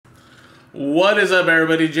What is up,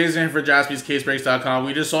 everybody? Jason here for JaspysCaseBreaks.com.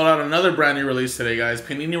 We just sold out another brand new release today, guys.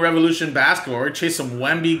 Panini Revolution Basketball. We're chasing some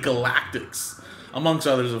Wemby Galactics, amongst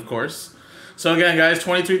others, of course. So again, guys,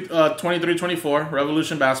 23-24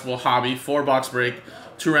 Revolution Basketball Hobby, 4-box break,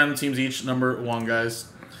 2 random teams each, number 1, guys.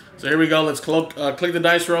 So here we go. Let's click the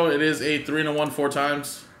dice roll. It is a 3 and a 1 4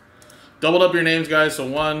 times. Doubled up your names, guys. So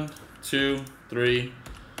 1, 2, 3,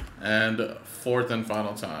 and 4th and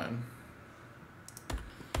final time.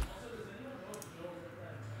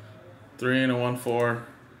 3 and a 1 4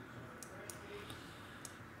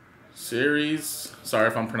 series. Sorry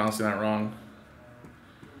if I'm pronouncing that wrong.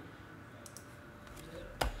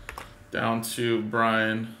 Down to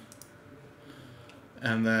Brian,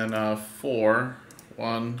 and then 4.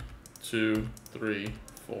 1, 2, 3,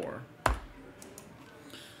 4.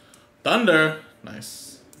 Thunder,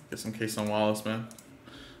 nice. Get some case on Wallace, man.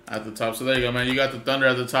 At the top. So there you go, man. You got the Thunder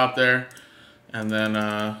at the top there, and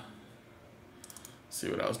then see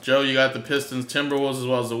what else. Joe, you got the Pistons, Timberwolves, as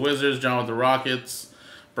well as the Wizards. John with the Rockets.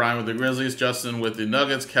 Brian with the Grizzlies. Justin with the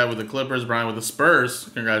Nuggets. Kev with the Clippers. Brian with the Spurs.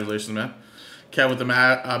 Congratulations, man. Kev with the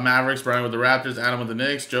Mavericks. Brian with the Raptors. Adam with the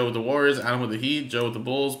Knicks. Joe with the Warriors. Adam with the Heat. Joe with the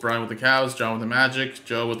Bulls. Brian with the Cavs. John with the Magic.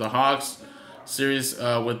 Joe with the Hawks. Series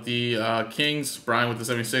with the Kings. Brian with the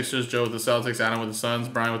 76ers. Joe with the Celtics. Adam with the Suns.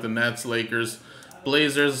 Brian with the Nets. Lakers.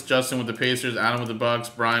 Blazers. Justin with the Pacers. Adam with the Bucks.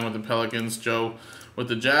 Brian with the Pelicans. Joe with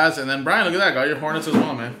the Jazz. And then Brian, look at that. Got your Hornets as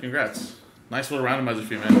well, man. Congrats. Nice little randomizer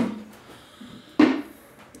for you, man.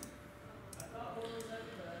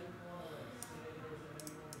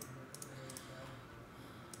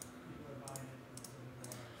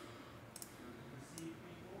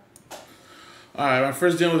 Alright, my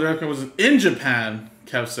first deal with Redcon was in Japan,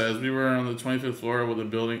 Kev says. We were on the 25th floor with a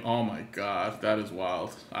building. Oh my god, that is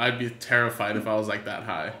wild. I'd be terrified if I was like that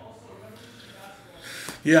high.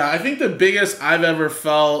 Yeah, I think the biggest I've ever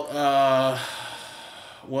felt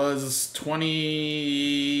was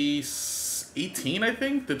 2018, I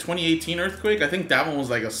think. The 2018 earthquake. I think that one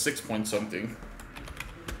was like a 6 point something.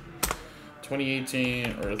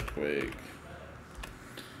 2018 earthquake.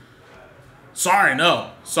 Sorry.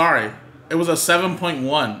 It was a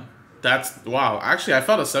 7.1. That's, wow. Actually, I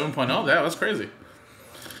felt a 7.0. Yeah, that's crazy.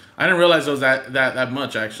 I didn't realize it was that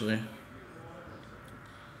much, actually.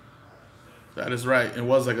 That is right. It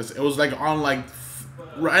was like on like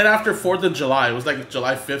right after 4th of July. It was like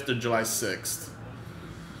July 5th or July 6th.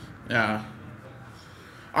 Yeah.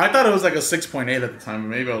 I thought it was like a 6.8 at the time.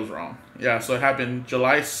 Maybe I was wrong. Yeah, so it happened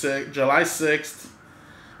July 6th.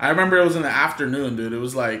 I remember it was in the afternoon, dude. It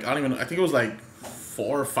was like, I think it was like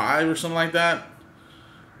 4 or 5 or something like that.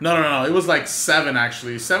 No. It was like 7,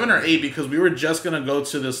 actually. 7 or 8, because we were just going to go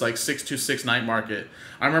to this like 626 night market.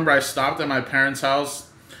 I remember I stopped at my parents' house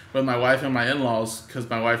with my wife and my in-laws, because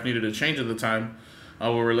my wife needed a change at the time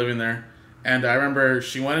while we were living there. And I remember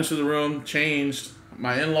she went into the room, changed.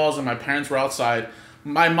 My in-laws and my parents were outside.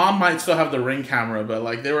 My mom might still have the Ring camera, but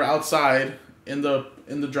like they were outside in the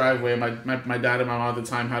driveway. My dad and my mom at the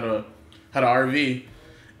time had an RV.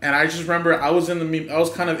 And I just remember I was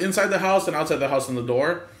kind of inside the house and outside the house in the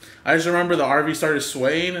door. I just remember the RV started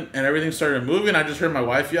swaying and everything started moving. I just heard my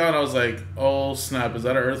wife yell and I was like, oh snap, is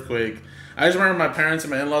that an earthquake? I just remember my parents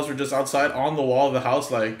and my in-laws were just outside on the wall of the house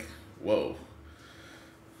like, whoa.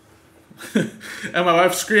 And my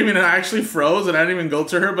wife screaming, and I actually froze and I didn't even go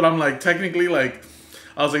to her, but I'm like, technically, like,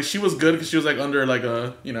 I was like, she was good because she was like under like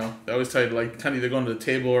a, you know, they always tell you to like kind of either go under the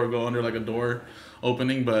table or go under like a door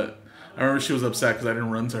opening, but I remember she was upset because I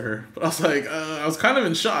didn't run to her. But I was like, I was kind of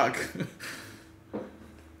in shock.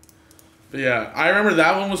 But yeah, I remember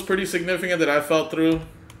that one was pretty significant that I felt through.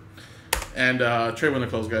 And trade when it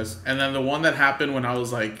closed, guys. And then the one that happened when I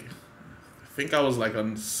was like, I think I was like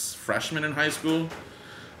a freshman in high school.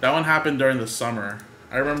 That one happened during the summer.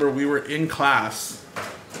 I remember we were in class,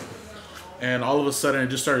 and all of a sudden it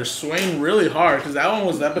just started swaying really hard because that one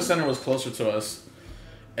was, the epicenter was closer to us.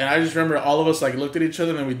 And I just remember all of us like looked at each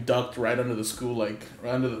other and then we ducked right under the school, like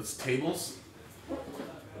right under the tables.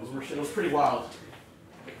 It was pretty wild.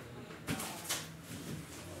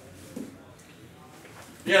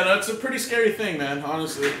 Yeah, that's a pretty scary thing, man,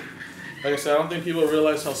 honestly. Like I said, I don't think people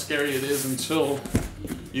realize how scary it is until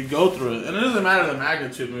you go through it. And it doesn't matter the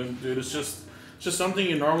magnitude, dude. It's just something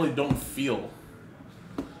you normally don't feel.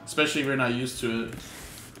 Especially if you're not used to it.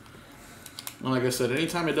 And like I said,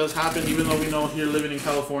 anytime it does happen, even though we know here living in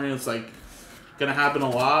California, it's like gonna happen a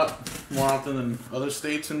lot more often than other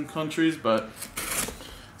states and countries, but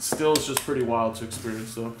still it's just pretty wild to experience,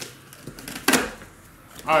 so.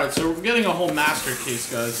 Alright, so we're getting a whole master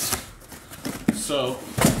case, guys. So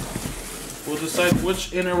we'll decide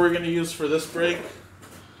which inner we're gonna use for this break.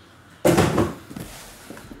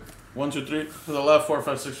 1, 2, 3 for the left, 4,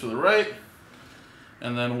 5, 6 for the right.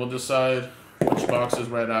 And then we'll decide which box is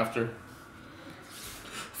right after.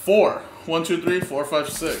 4. 1, 2, 3, 4, 5,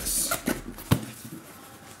 6.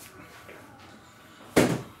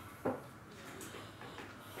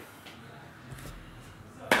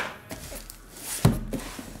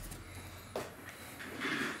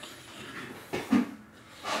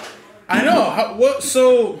 I know. What?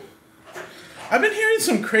 So, I've been hearing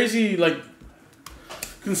some crazy, like,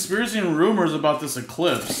 conspiracy and rumors about this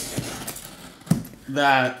eclipse.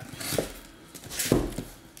 That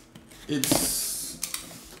it's...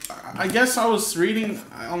 I guess I was reading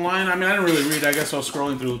online. I mean, I didn't really read. I guess I was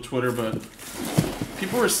scrolling through Twitter, but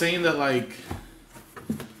people were saying that, like,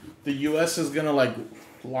 the U.S. is gonna, like,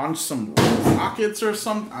 launch some rockets or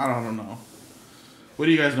something. I don't know. What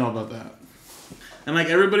do you guys know about that? And, like,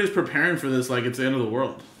 everybody's preparing for this like it's the end of the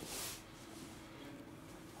world.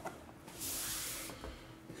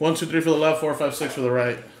 1, 2, 3 for the left, 4, 5, 6 for the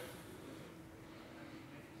right.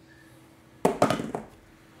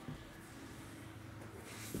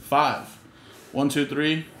 Five. 1, 2,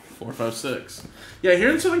 3, 4, 5, 6. Yeah, here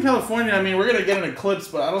in Southern California, I mean, we're gonna get an eclipse,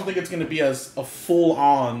 but I don't think it's gonna be as a full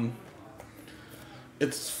on.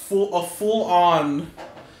 It's a full on,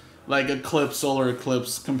 like, eclipse, solar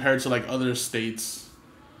eclipse compared to, like, other states.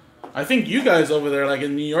 I think you guys over there, like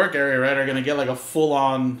in New York area, right, are gonna get like a full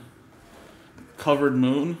on covered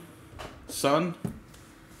moon, sun,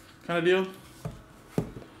 kind of deal.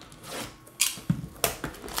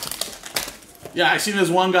 Yeah, I seen this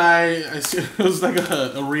one guy. It was like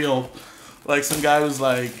a reel, like some guy was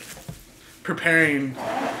like preparing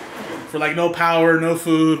for like no power, no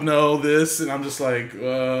food, no this, and I'm just like,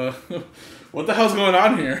 what the hell's going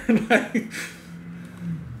on here? Like,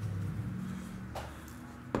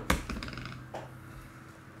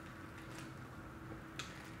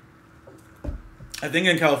 I think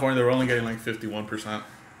in California they were only getting like 51%.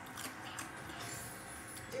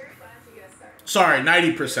 Sorry,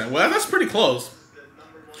 90%. Well, that's pretty close.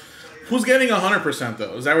 Who's getting 100%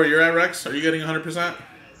 though? Is that where you're at, Rex? Are you getting 100%?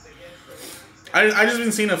 I just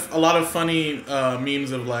been seeing a lot of funny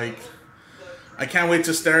memes of like, I can't wait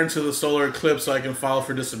to stare into the solar eclipse so I can file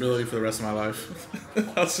for disability for the rest of my life.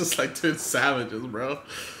 I was just like, dude, savages, bro.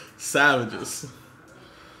 Savages.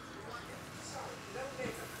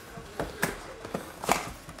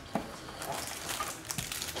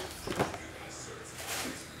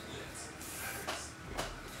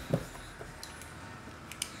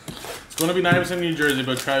 It's going to be 90% New Jersey,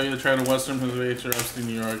 but try to Western Pennsylvania or upstate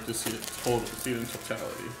New York to see it in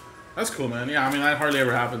totality. That's cool, man. Yeah, I mean, that hardly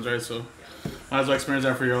ever happens, right? So might as well experience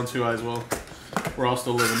that for your own two eyes. Well, we're all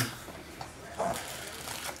still living.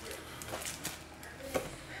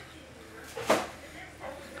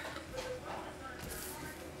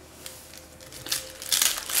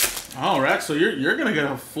 Oh, Rex, so you're gonna get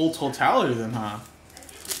a full totality then, huh?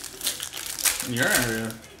 In your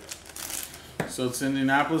area. So it's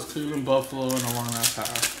Indianapolis, Cleveland, Buffalo, and along that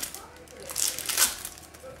path.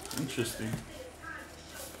 Interesting.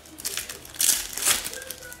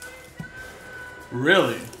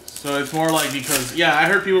 Really? So it's more like because, yeah, I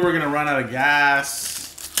heard people were going to run out of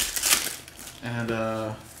gas. And,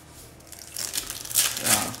 yeah,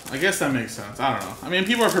 I guess that makes sense. I don't know. I mean,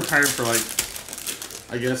 people are prepared for, like,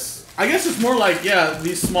 I guess it's more like, yeah,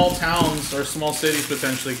 these small towns or small cities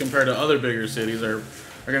potentially compared to other bigger cities are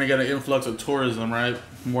going to get an influx of tourism, right?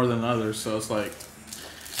 More than others. So it's like,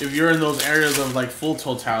 if you're in those areas of like full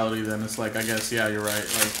totality, then it's like, I guess, yeah, you're right.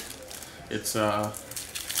 Like, it's gonna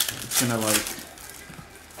like,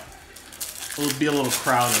 it'll be a little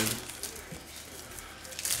crowded.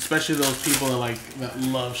 Especially those people that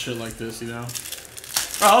love shit like this, you know?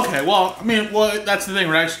 Oh, okay. Well, I mean, that's the thing,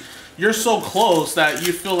 Rex. You're so close that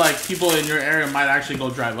you feel like people in your area might actually go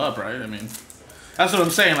drive up, right? I mean, that's what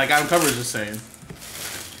I'm saying. Like Adam Coverage is saying.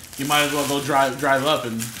 You might as well go drive up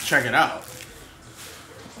and check it out.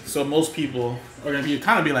 So most people are gonna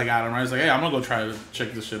kind of be like Adam, right? It's like, hey, I'm gonna go try to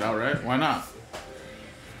check this shit out, right? Why not?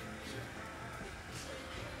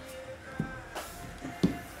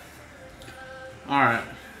 All right,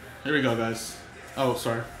 here we go, guys. Oh,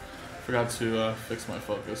 sorry, forgot to fix my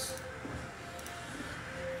focus.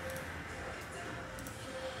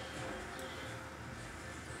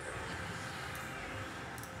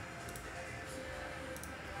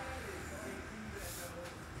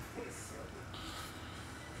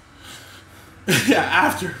 Yeah,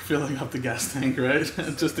 after filling up the gas tank, right?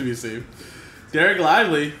 Just to be safe. Derek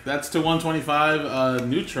Lively, that's to 125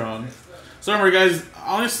 Neutron. So remember, guys,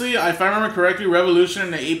 honestly, if I remember correctly, Revolution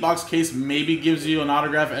in an 8-box case maybe gives you an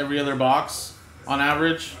autograph every other box on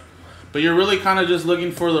average. But you're really kind of just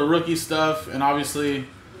looking for the rookie stuff and obviously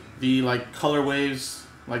the like color waves,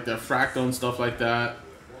 like the fractal and stuff like that.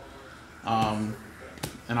 And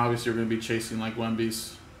obviously you're gonna be chasing like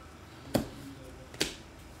Wemby's.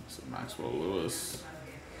 So Maxwell Lewis.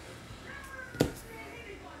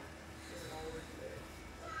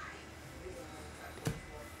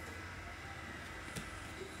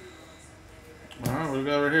 Alright, what do we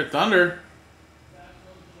got right here? Thunder.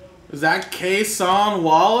 Is that Kason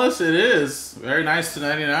Wallace? It is. Very nice to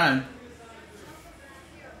 99.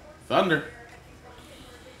 Thunder.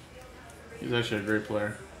 He's actually a great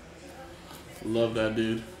player. Love that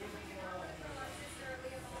dude.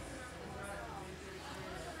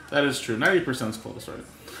 That is true. 90% is close, right?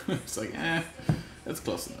 It's like, that's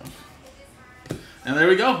close enough. And there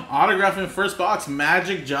we go. Autographing first box,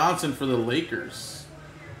 Magic Johnson for the Lakers.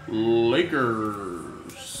 Lakers.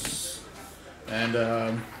 And,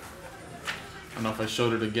 I don't know if I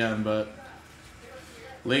showed it again, but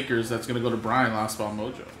Lakers, that's going to go to Brian, Last Ball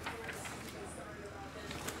Mojo.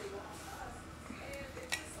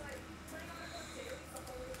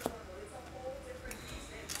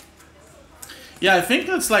 Yeah, I think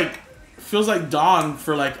that's like, feels like dawn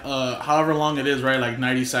for like however long it is, right? Like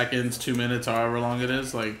 90 seconds, 2 minutes, however long it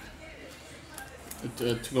is, like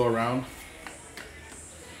to go around.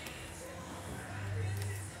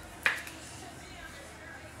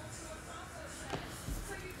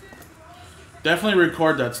 Definitely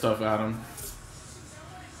record that stuff, Adam.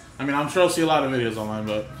 I mean, I'm sure I'll see a lot of videos online,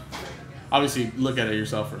 but obviously look at it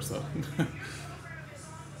yourself first, though.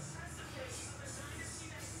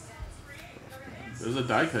 There's a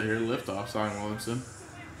die cut here, Liftoff, Zion Williamson.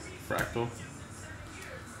 Fractal.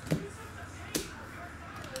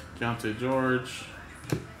 Keontae George.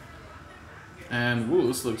 And, ooh,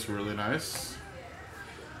 this looks really nice.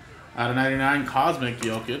 Out of 99, Cosmic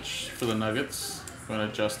Jokic for the Nuggets. Going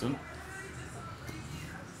to Justin.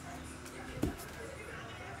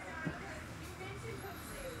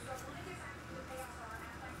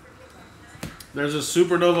 There's a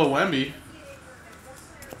Supernova Wemby.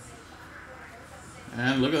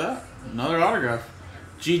 And look at that. Another autograph.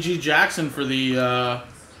 G.G. Jackson for the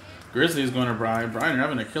Grizzlies going to Brian. Brian, you're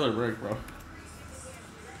having a killer break, bro.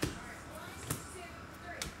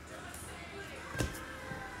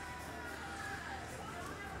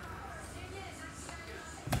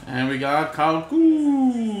 And we got Kyle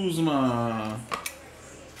Kuzma.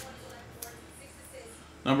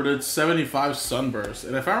 Numbered 75 Sunburst.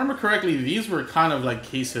 And if I remember correctly, these were kind of like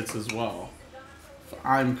case hits as well. If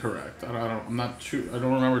I'm correct. I'm not too, I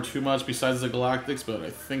don't remember too much besides the Galactics, but I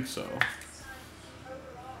think so.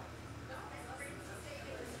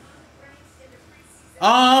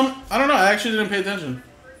 I don't know. I actually didn't pay attention.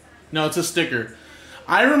 No, it's a sticker.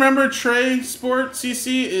 I remember Trey Sport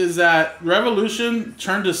CC is that Revolution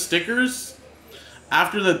turned to stickers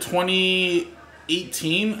after the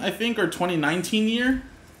 2018, I think, or 2019 year.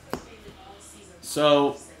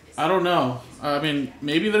 So, I don't know. I mean,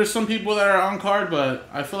 maybe there's some people that are on card, but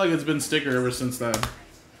I feel like it's been sticker ever since then.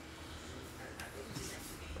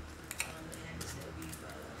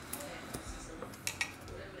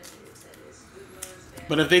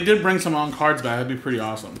 But if they did bring some on cards back, that'd be pretty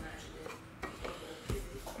awesome.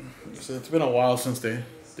 So it's been a while since they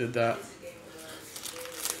did that.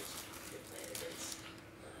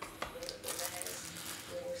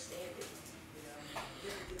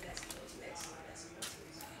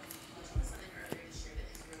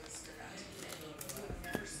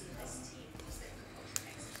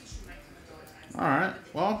 Alright,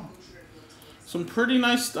 well, some pretty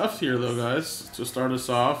nice stuff here, though, guys, to start us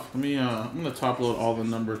off. Let me, I'm going to top load all the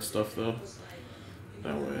numbered stuff, though.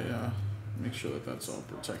 That way, make sure that that's all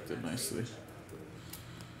protected nicely.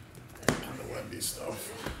 And the Wemby stuff.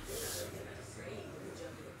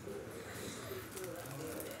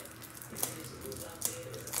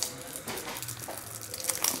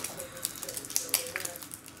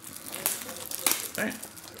 Dang.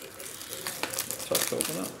 Tough to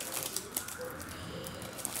open up.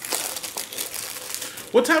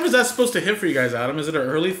 What time is that supposed to hit for you guys, Adam? Is it an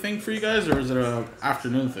early thing for you guys, or is it an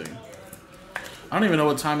afternoon thing? I don't even know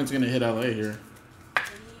what time it's going to hit LA here.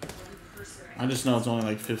 I just know it's only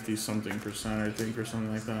like 50-something%, I think, or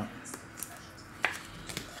something like that.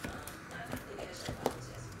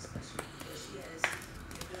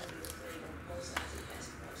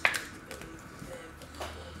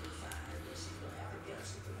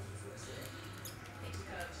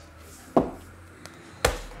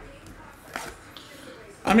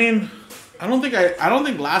 I mean, I don't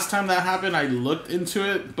think last time that happened I looked into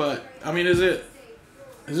it, but I mean, is it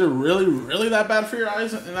really that bad for your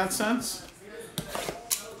eyes in that sense?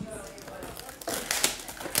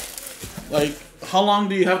 Like, How long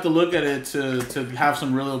do you have to look at it to have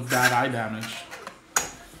some real bad eye damage?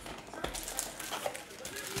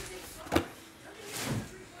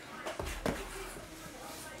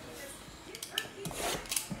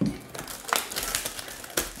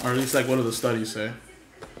 Or at least, like, what do the studies say?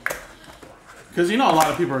 Because you know a lot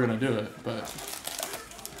of people are going to do it, but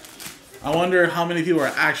I wonder how many people are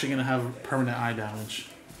actually going to have permanent eye damage.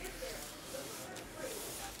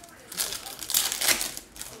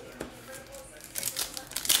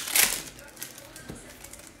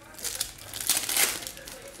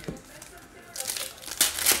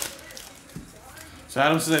 So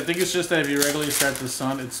Adam says, I think it's just that if you regularly stare at the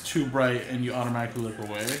sun, it's too bright and you automatically look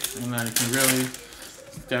away. And then it can really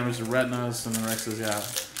damage the retinas. And the Rex says, yeah,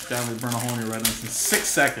 burn a hole in your retinas in 6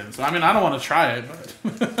 seconds. So, I mean, I don't want to try it,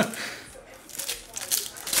 but...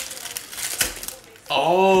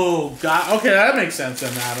 Oh, God. Okay, that makes sense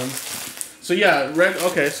then, Adam. So, yeah,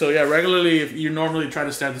 regularly, if you normally try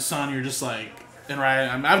to stare at the sun, you're just like... And right,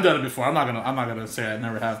 I mean, I've done it before. I'm not gonna say I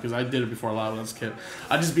never have, because I did it before a lot when I was a kid.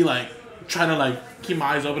 I'd just be like... trying to like keep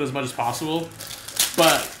my eyes open as much as possible,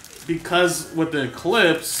 but because with the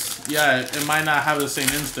eclipse, yeah, it might not have the same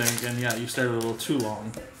instinct, and yeah, you stared a little too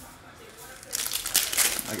long.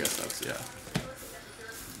 I guess that's, yeah.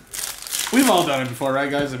 We've all done it before, right,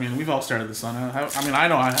 guys? I mean, we've all stared at the sun. I mean, I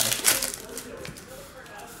know I have,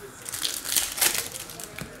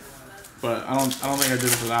 but I don't think I did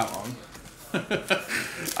it for that long.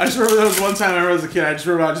 I just remember there was one time I remember as a kid, I just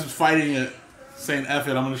remember just fighting it, saying F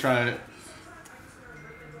it, I'm gonna try it.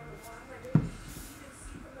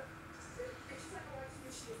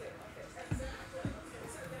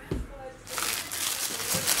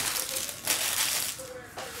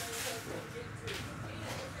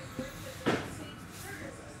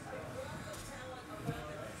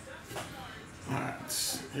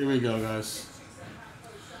 Here we go, guys.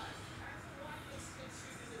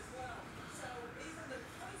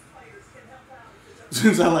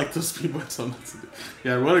 Since I like those people, it's so nuts to do.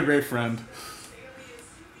 Yeah, what a great friend.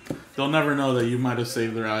 They'll never know that you might have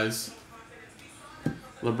saved their eyes.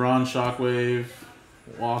 LeBron, Shockwave,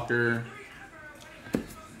 Walker.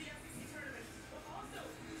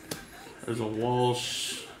 There's a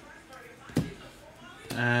Walsh.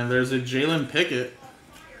 And there's a Jalen Pickett.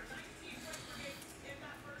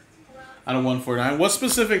 Out of 149. What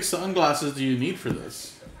specific sunglasses do you need for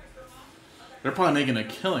this? They're probably making a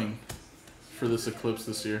killing for this eclipse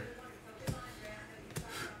this year.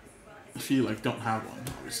 If you like don't have one,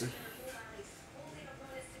 obviously.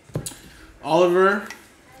 Oliver,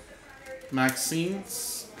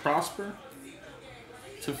 Maxine's Prosper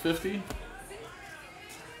to 50.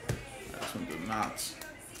 This one did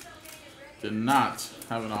not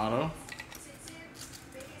have an auto.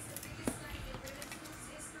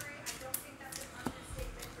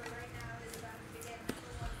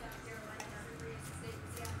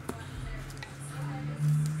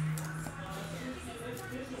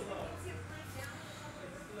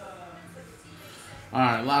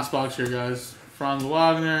 Alright, last box here, guys. Franz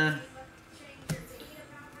Wagner.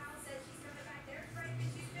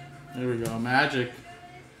 There we go, Magic.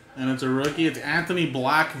 And it's a rookie. It's Anthony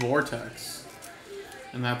Black Vortex.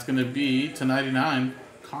 And that's going to be /99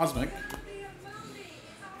 Cosmic.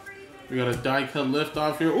 We got a die cut lift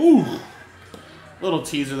off here. Ooh! Little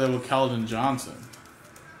teaser there with Keldon Johnson.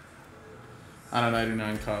 Out of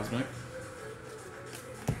 99 Cosmic.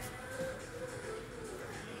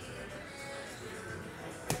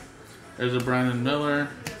 There's a Brandon Miller.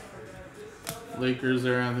 Lakers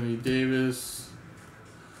there, Anthony Davis.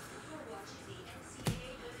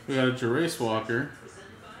 We got a Jarace Walker.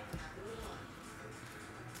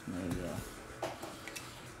 There we go.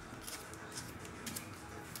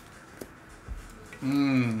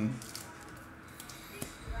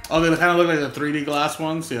 Oh, they kind of look like the 3D glass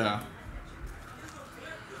ones? Yeah.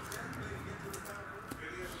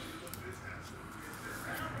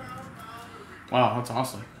 Wow, that's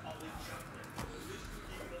awesome.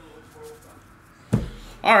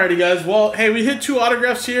 Alrighty, guys. Well, hey, we hit 2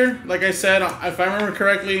 autographs here. Like I said, if I remember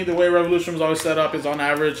correctly, the way Revolution was always set up is on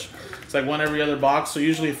average, it's like 1 every other box, so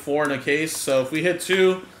usually 4 in a case. So if we hit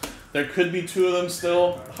 2, there could be 2 of them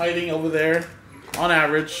still hiding over there on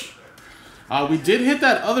average. We did hit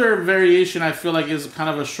that other variation I feel like is kind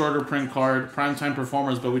of a shorter print card, Primetime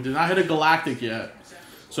Performers, but we did not hit a Galactic yet.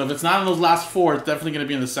 So if it's not in those last 4, it's definitely going to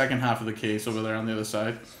be in the second half of the case over there on the other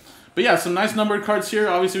side. But yeah, some nice numbered cards here.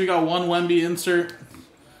 Obviously, we got 1 Wemby insert.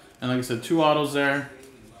 And like I said, 2 autos there.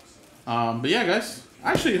 But yeah, guys.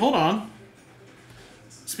 Actually, hold on.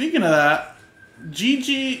 Speaking of that,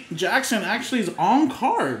 G.G. Jackson actually is on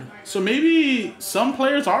card. So maybe some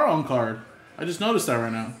players are on card. I just noticed that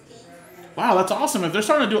right now. Wow, that's awesome. If they're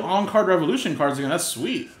starting to do on-card Revolution cards again, that's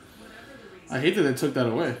sweet. I hate that they took that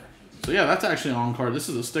away. So yeah, that's actually an on-card. This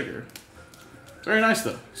is a sticker. Very nice,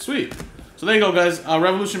 though. Sweet. So there you go, guys.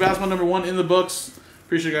 Revolution Basketball #1 in the books.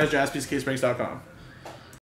 Appreciate you guys. JaspysCaseBreaks.com.